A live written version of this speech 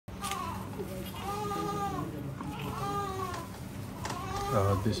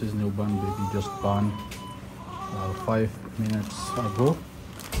This is newborn baby just born 5 minutes ago,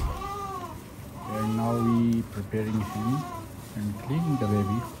 and now we preparing him and cleaning the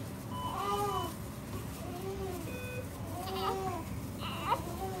baby.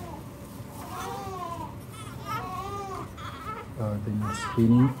 Then it's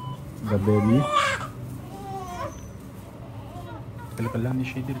cleaning the baby. الكلام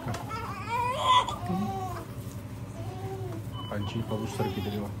شيء ديرك kanci kabustar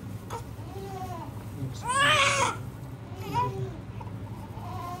gidiyor.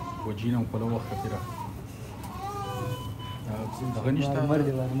 وجينا وكل وقت كده. غنيشتا.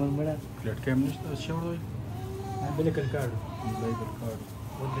 مرة. كلت كم نشتا الشهر ده؟ Umbilical card. Umbilical card.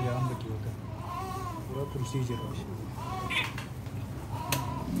 وده جام بكي وده. पूरा procedure है.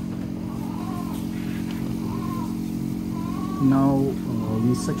 Now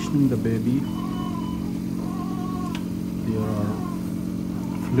we sectioning the baby. There are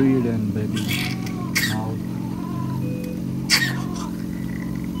fluid and baby mouth.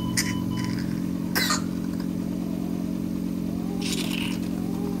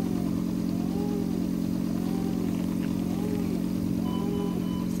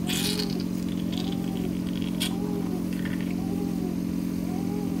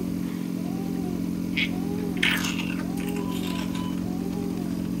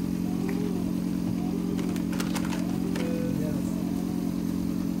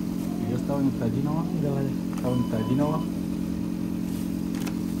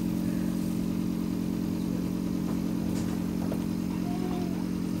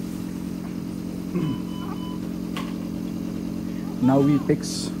 Now we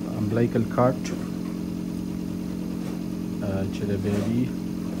fix umbilical cord to the baby.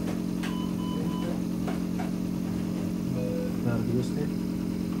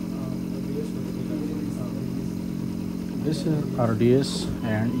 This is RDS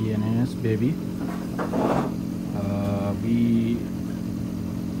and ENS baby. We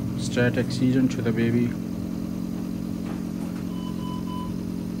start oxygen to the baby.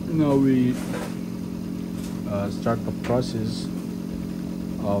 Now we start the process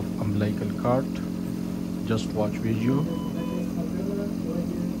of umbilical cord. Just watch video.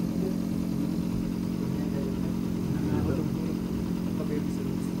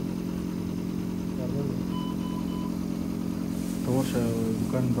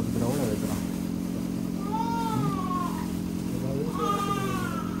 bukan berawal ya kira.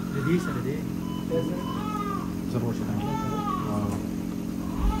 Jadi sadade. Zarur sih.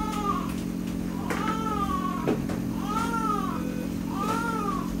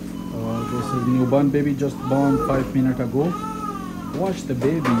 This is newborn baby just born 5 minutes ago. Watch the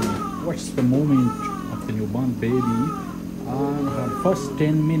baby. Watch the moment of the newborn baby and her first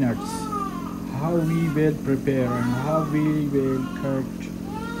 10 minutes. How we will prepare and how we will cut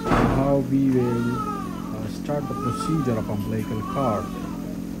and how we will start the procedure of umbilical cord.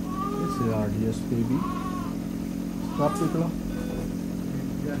 This is RDS baby. Stop it.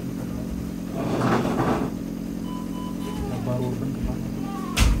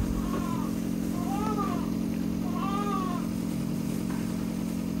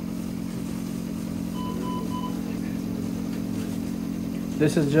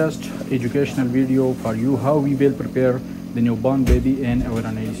 This is just educational video for you how we will prepare the newborn baby in our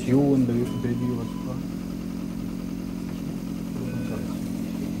NICU when the baby was born.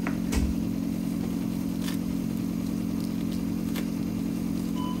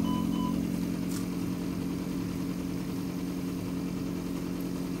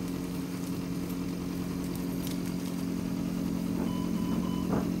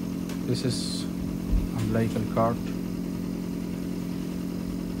 This is umbilical cord.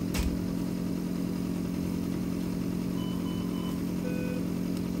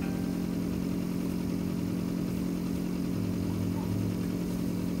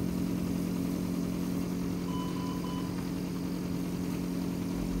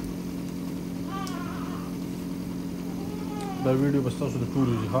 The video was also the tour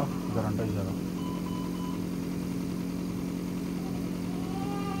is guaranteed.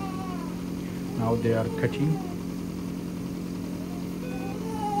 Now they are cutting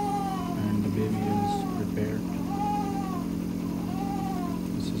and the baby is prepared.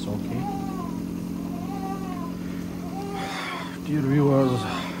 This is okay. Dear viewers,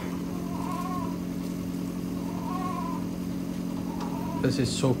 this is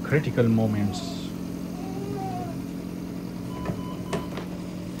so critical moments.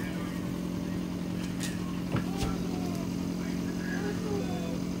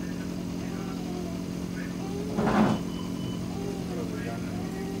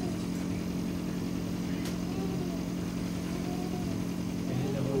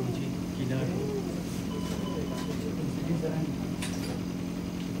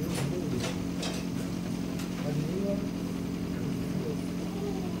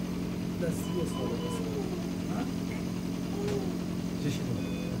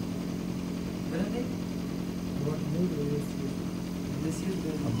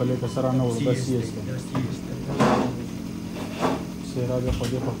 Abale kasarana urda CS sera ja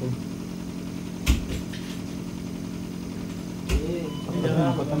khode khode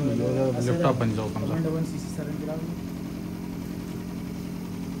पता नहीं laptop बन जाओ कम से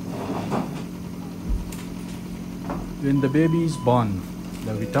When the baby is born,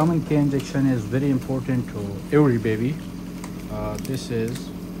 the vitamin K injection is very important to every baby. This is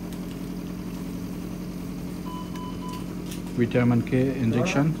vitamin K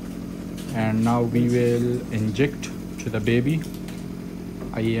injection, and now we will inject to the baby.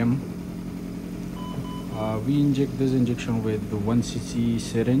 We inject this injection with the 1 cc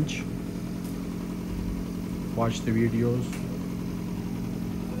syringe. Watch the videos.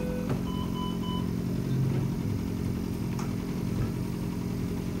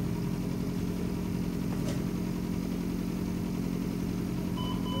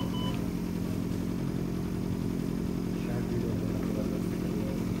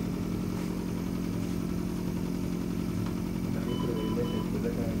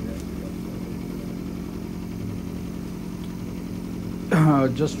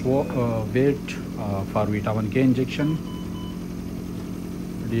 Just wait for vitamin K injection,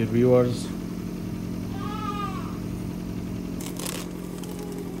 dear viewers.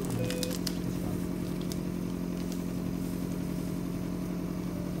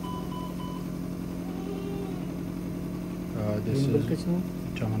 This is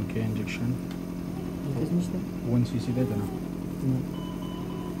vitamin K injection. 1 cc दे देना.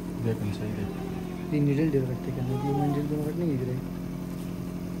 देख सही दे. तीन needle दे रखते क्या? तीन needle दोनों रखने की जरूरत है.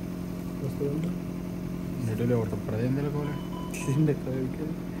 नीडल और तो पढ़े देंगे लोगों ने. शिशिन देखा है क्या?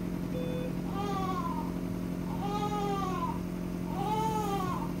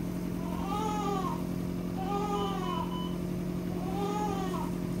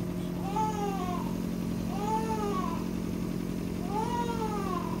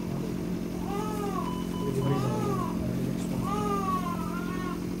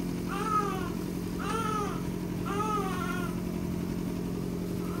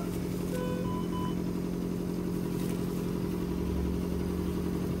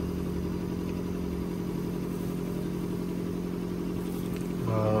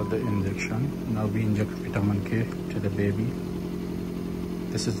 The injection. Now we inject vitamin K to the baby.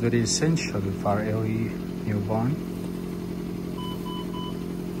 This is very essential for every newborn.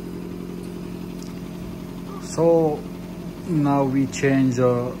 So now we change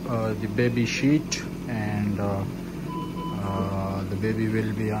the baby sheet, and the baby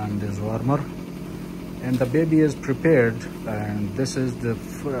will be on this warmer, and the baby is prepared, and this is the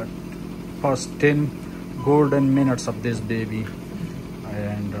first 10 golden minutes of this baby.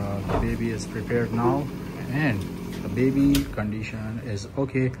 And the baby is prepared now, and the baby condition is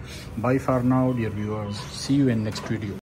okay. Bye for now, dear viewers. See you in next video.